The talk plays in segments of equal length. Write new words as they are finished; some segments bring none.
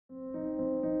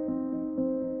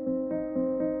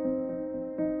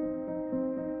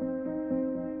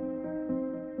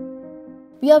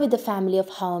We are with the family of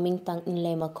Haominthang in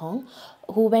Leimakhong,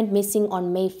 who went missing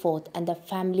on May 4th, and the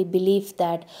family believes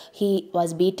that he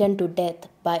was beaten to death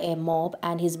by a mob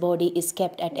and his body is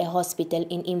kept at a hospital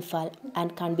in Imphal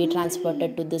and can't be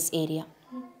transported to this area.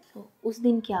 So, उस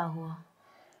दिन क्या हुआ?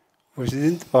 उस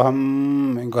दिन तो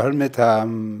हम घर में था,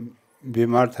 हम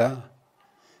बीमार था,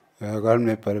 घर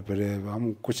में पड़े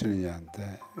हम कुछ नहीं जानते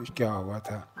क्या हुआ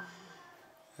था।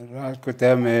 रात को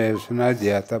टाइम में सुना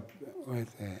दिया तब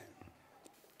वैसे।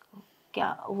 क्या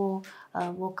वो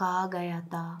कहाँ गया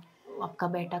था? आपका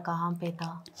बेटा कहाँ पे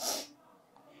था?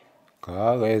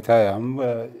 कहाँ गया था, हम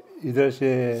इधर से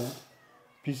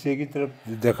पीछे की तरफ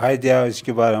दिखाई दिया,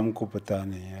 इसके बाद हमको पता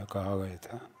नहीं है कहाँ गया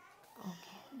था।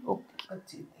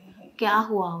 क्या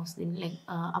हुआ उस दिन?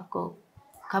 आपको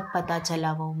कब पता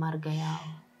चला वो मर गया?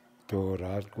 तो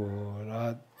रात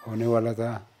होने वाला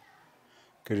था,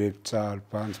 करीब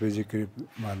 4-5 बजे करीब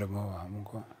मालूम हुआ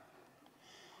हमको।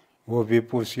 वो भी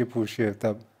पूछ के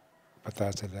तब पता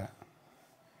चला।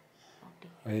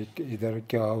 इधर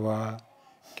क्या हुआ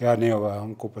क्या नहीं हुआ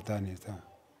हमको पता नहीं था,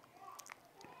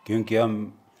 क्योंकि हम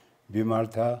बीमार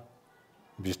था,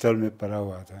 बिस्तर में पड़ा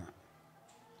हुआ था।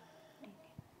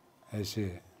 ऐसे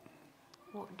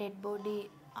वो डेड बॉडी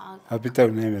अभी तक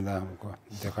नहीं मिला हमको,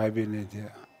 दिखाई भी नहीं दिया।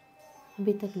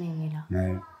 अभी तक नहीं मिला?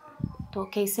 नहीं। तो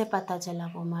कैसे पता चला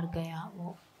वो मर गया?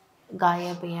 वो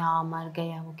गायब या मर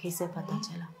गया, वो कैसे पता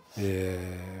चला?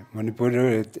 ये मणिपुर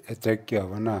अटैक किया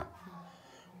हुआ ना,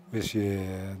 वैसे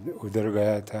उधर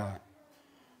गया था,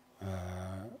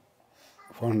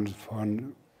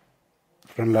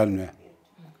 फ्रंटलाइन में।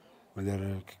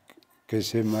 उधर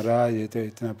कैसे मरा ये तो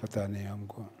इतना पता नहीं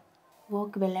हमको।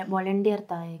 वो वॉलंटियर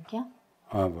था क्या?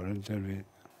 हाँ, वॉलंटियर भी।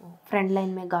 फ्रंट लाइन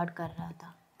में गार्ड कर रहा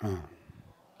था। हाँ।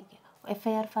 ठीक है।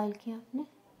 FIR फाइल किया आपने?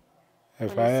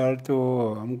 FIR तो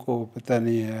हमको पता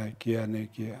नहीं है किया नहीं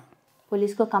किया।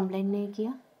 पुलिस को कंप्लेंट नहीं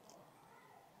किया?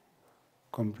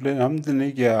 कंप्लेन हम तो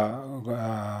नहीं किया,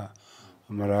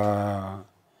 हमारा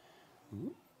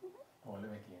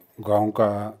गांव का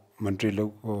मंत्री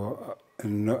लोग को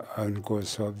उनको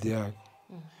सौंप दिया,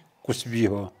 कुछ भी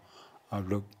हो आप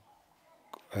लोग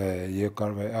ये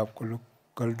कार्रवाई आपको लोग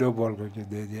कर दो बोल करके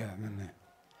दे दिया मैंने।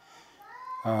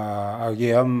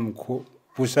 आगे हम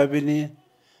पूछा भी नहीं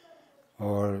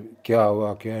और क्या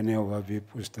हुआ क्या नहीं हुआ भी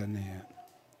पूछता नहीं है।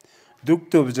 दुख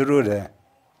तो ज़रूर है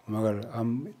मगर हम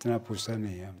इतना पूछता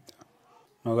नहीं है हम तो।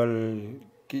 मगर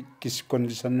किस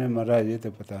कंडीशन में मरा ये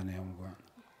तो पता नहीं हमको,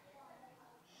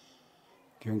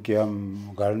 क्योंकि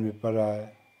हम घर में पड़ा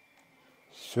है।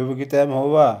 सुबह के टाइम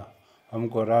हुआ,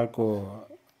 हमको रात को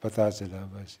पता चला,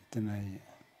 बस इतना ही है।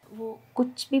 वो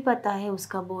कुछ भी पता है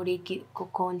उसका बॉडी को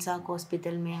कौन सा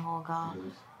हॉस्पिटल में होगा,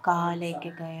 कहाँ लेके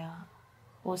गया,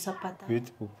 वो सब पता है?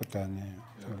 तो पता नहीं,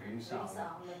 तो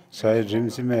शायद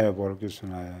रिम्स में है बोल के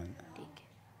सुनाया है। ठीक है।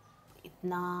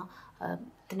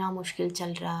 इतना मुश्किल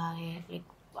चल रहा है,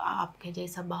 आपके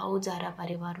जैसा बहुत ज़्यादा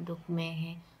परिवार दुख में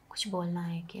है, कुछ बोलना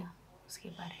है क्या उसके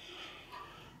बारे में?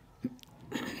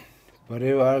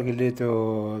 परिवार के लिए तो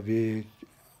अभी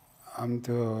हम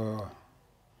तो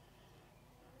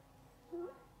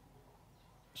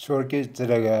छोड़ के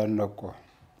चला गया, उन लोग को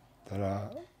थोड़ा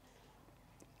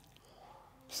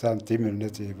शांति मिलनी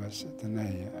चाहिए, बस इतना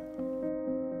ही है।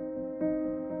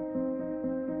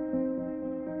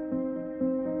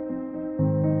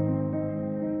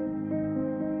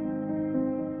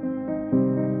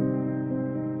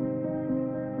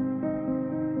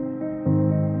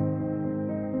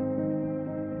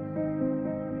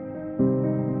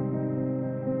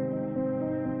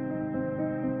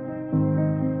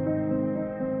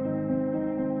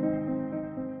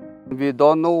 We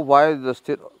don't know why the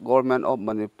state government of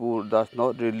Manipur does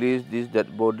not release these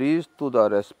dead bodies to the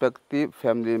respective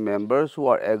family members who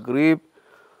are aggrieved,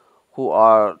 who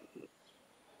are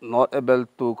not able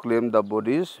to claim the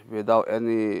bodies without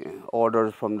any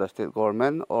orders from the state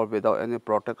government or without any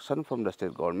protection from the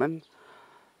state government.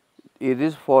 It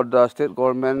is for the state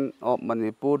government of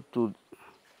Manipur to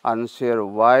answer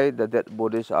why the dead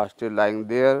bodies are still lying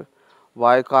there,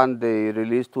 why can't they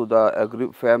release to the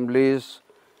aggrieved families,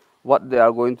 what they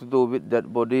are going to do with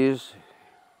dead bodies.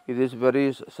 It is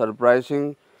very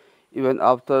surprising. Even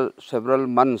after several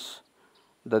months,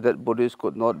 the dead bodies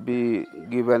could not be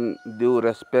given due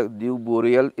respect, due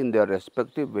burial in their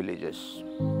respective villages.